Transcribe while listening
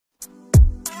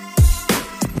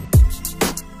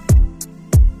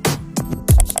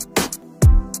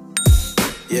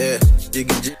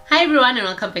Hi everyone and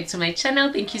welcome back to my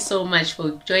channel. Thank you so much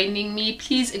for joining me.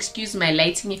 Please excuse my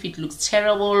lighting if it looks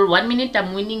terrible. 1 minute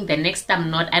I'm winning, the next I'm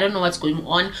not. I don't know what's going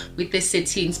on with the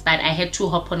settings, but I had to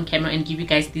hop on camera and give you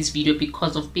guys this video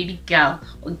because of baby girl.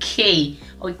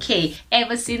 Okay,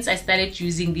 ever since I started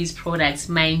using these products,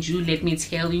 mind you, let me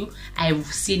tell you, I've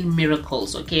seen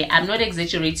miracles. Okay, I'm not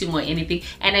exaggerating or anything,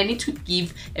 and I need to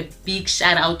give a big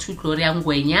shout out to Gloria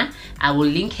Ngwenya. I will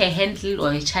link her handle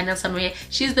or her channel somewhere.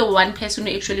 She's the one person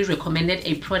who actually recommended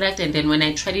a product, and then when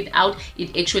I tried it out,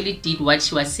 it actually did what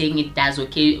she was saying it does.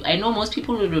 Okay, I know most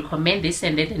people will recommend this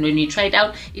and that, and when you try it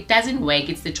out, it doesn't work.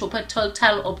 It's the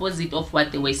total opposite of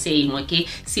what they were saying. Okay,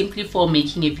 simply for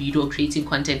making a video, creating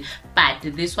content, but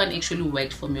this one actually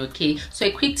worked for me. Okay, so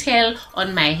a quick tale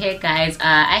on my hair, guys.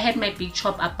 I had my big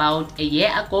chop about a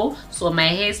year ago, so my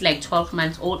hair is like 12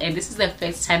 months old, and this is the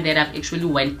first time that I've actually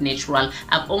went natural.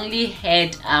 I've only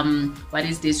had what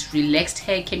is this, relaxed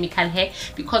hair, chemical hair,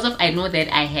 because of I know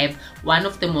that I have one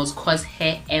of the most coarse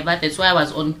hair ever. That's why I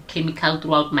was on chemical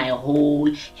throughout my whole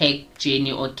hair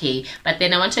journey. Okay, but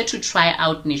then I wanted to try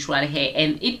out natural hair,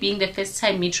 and it being the first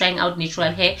time me trying out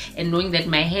natural hair and knowing that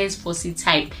my hair is 4C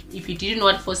type. If you didn't know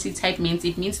what 4C type means,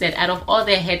 it means that out of all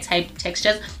the hair type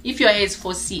textures, if your hair is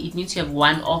 4C, it means you have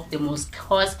one of the most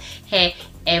coarse hair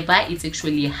ever. It's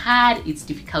actually hard, it's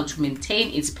difficult to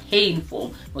maintain, it's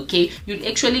painful. Okay, you'd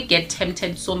actually get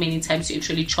tempted so many times to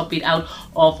actually chop it out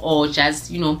of, or just,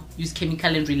 you know, use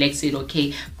chemical and relax it.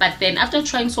 Okay, but then after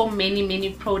trying so many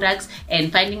products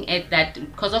and finding out that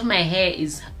because of my hair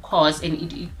is coarse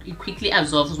and it quickly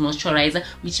absorbs moisturizer,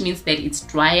 which means that it's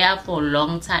drier for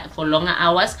longer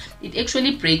hours, it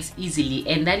actually breaks easily,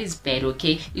 and that is bad.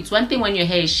 Okay, it's one thing when your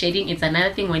hair is shedding, it's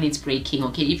another thing when it's breaking.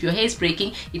 Okay, if your hair is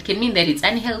breaking, it can mean that it's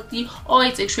unhealthy or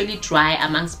it's actually dry,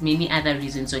 amongst many other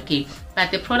reasons. Okay,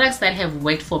 but the products that have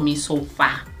worked for me so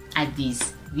far are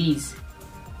these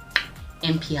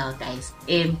MPL, guys,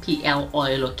 MPL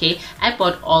oil. Okay, I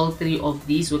bought all 3 of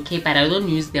these. Okay, but I don't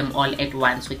use them all at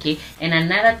once. Okay, and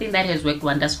another thing that has worked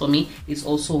wonders for me is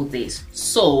also this.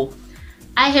 So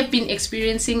I have been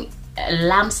experiencing a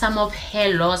lump sum of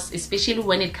hair loss, especially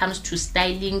when it comes to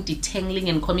styling, detangling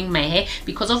and combing my hair,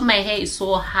 because of my hair is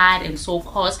so hard and so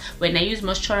coarse. When I use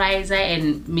moisturizer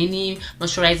and many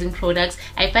moisturizing products,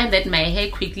 I find that my hair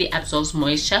quickly absorbs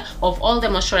moisture. Of all the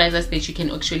moisturizers that you can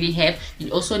actually have,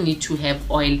 you also need to have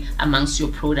oil amongst your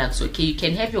products. Okay, you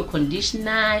can have your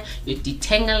conditioner, your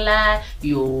detangler,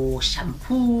 your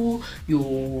shampoo,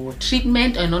 your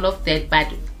treatment and all of that,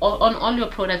 but on all your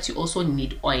products you also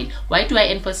need oil. Why do I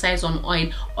emphasize on oil?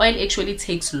 Oil actually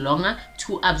takes longer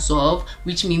to absorb,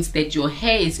 which means that your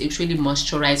hair is actually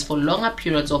moisturized for longer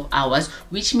periods of hours,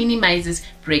 which minimizes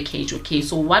breakage. Okay,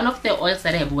 so one of the oils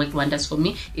that have worked wonders for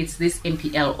me is this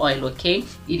MPL oil. Okay,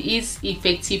 it is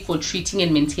effective for treating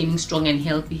and maintaining strong and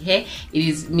healthy hair. It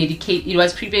is medicated. It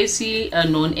was previously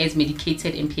known as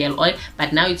medicated MPL oil,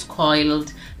 but now it's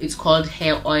called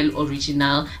hair oil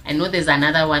original. I know there's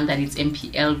another one that is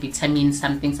MPL vitamin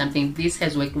something. This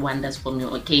has worked wonders for me.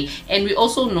 Okay, and we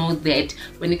also know that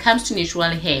when it comes to natural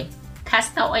hair,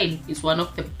 castor oil is one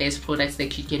of the best products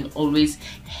that you can always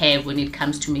have when it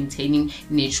comes to maintaining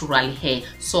natural hair.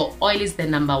 So oil is the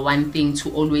 #1 thing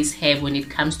to always have when it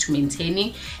comes to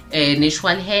maintaining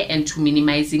natural hair and to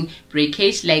minimizing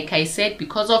breakage. Like I said,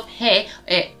 because of hair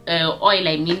oil,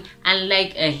 I mean,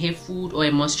 unlike a hair food or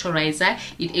a moisturizer,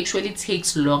 it actually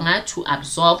takes longer to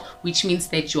absorb, which means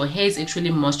that your hair is actually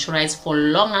moisturized for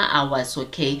longer hours,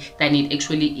 okay, than it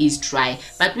actually is dry.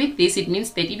 But with this, it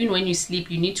means that even when you sleep,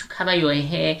 you need to cover your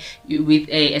hair with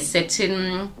a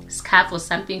certain scarf or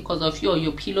something, because of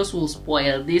your pillows will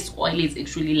spoil. This oil is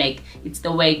actually like, it's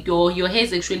the way your hair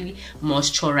is actually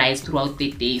moisturized throughout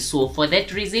the day. So for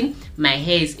that reason, my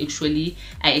hair is actually,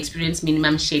 I experience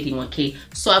minimum shedding. Okay,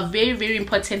 so a very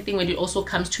important thing when it also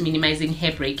comes to minimizing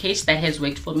hair breakage that has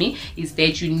worked for me is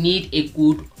that you need a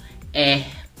good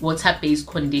water-based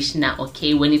conditioner.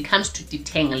 Okay, when it comes to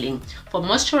detangling, for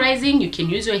moisturizing you can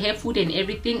use your hair food and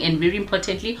everything, and very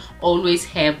importantly, always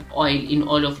have oil in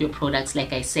all of your products.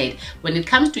 Like I said, when it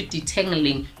comes to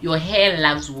detangling, your hair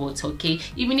loves water. Okay,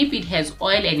 even if it has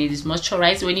oil and it is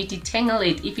moisturized, when you detangle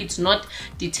it, if it's not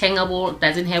detangable,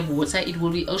 doesn't have water, it will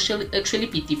be actually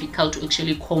be difficult to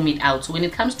actually comb it out. So when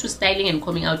it comes to styling and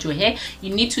combing out your hair,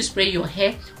 you need to spray your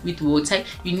hair with water.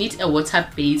 You need a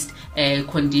water-based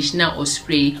conditioner or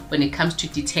spray when it comes to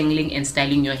detangling and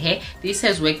styling your hair. This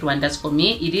has worked wonders for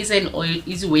me. It is an oil,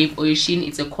 easy wave oil sheen.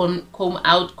 It's a comb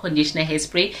out conditioner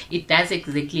hairspray. It does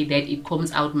exactly that. It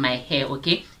combs out my hair.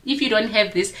 Okay, if you don't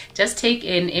have this, just take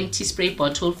an empty spray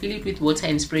bottle, fill it with water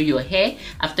and spray your hair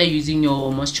after using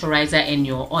your moisturizer and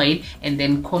your oil, and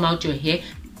then comb out your hair.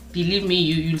 believe me,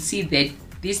 you'll see that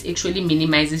this actually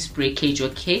minimizes breakage,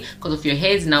 okay, because of your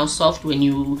hair is now soft when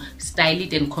you style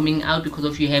it and coming out, because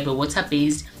of you have a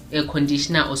water-based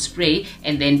conditioner or spray,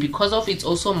 and then because of it's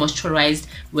also moisturized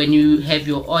when you have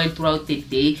your oil throughout the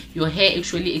day, your hair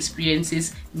actually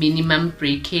experiences minimum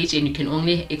breakage, and you can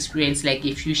only experience like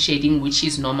a few shedding, which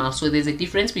is normal. So there's a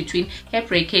difference between hair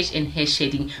breakage and hair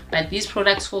shedding, but these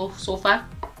products so far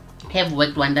have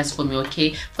worked wonders for me,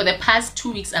 okay. For the past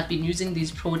 2 weeks I've been using these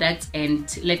products,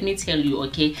 and let me tell you,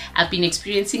 okay, I've been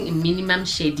experiencing a minimum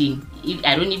shedding.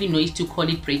 I don't even know if to call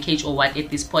it breakage or what at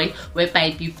this point,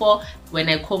 whereby before when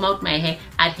I comb out my hair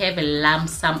I'd have a lump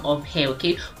sum of hair,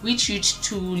 okay, which used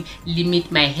to limit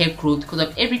my hair growth, because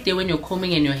of every day when you're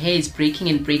combing and your hair is breaking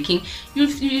and breaking, you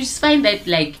just find that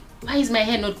like, why is my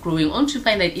hair not growing? Only to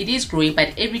find that it is growing,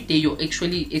 but every day you're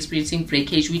actually experiencing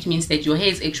breakage, which means that your hair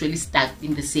is actually stuck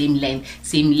in the same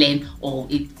length, or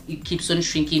it keeps on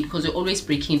shrinking because you're always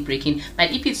breaking.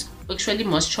 But if it's actually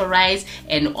moisturized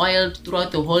and oiled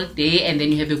throughout the whole day, and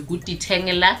then you have a good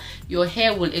detangler, your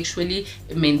hair will actually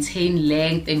maintain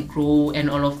length and grow and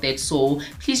all of that. So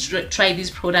please try these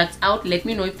products out. Let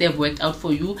me know if they've worked out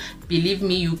for you. Believe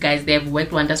me, you guys, they have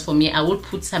worked wonders for me. I will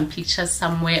put some pictures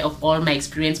somewhere of all my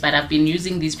experience, but I've been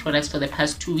using these products for the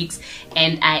past 2 weeks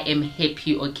and I am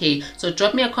happy, okay. So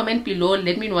drop me a comment below,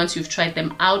 let me know once you've tried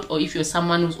them out, or if you're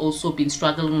someone who's also been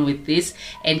struggling with this,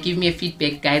 and give me a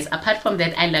feedback, guys. Apart from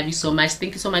that, I love you so much.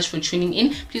 Thank you so much for tuning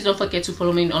in. Please don't forget to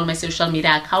follow me on all my social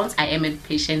media accounts. I am at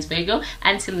Patience Virgo.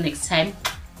 Until next time,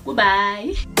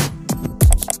 goodbye.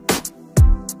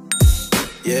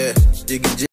 Yeah.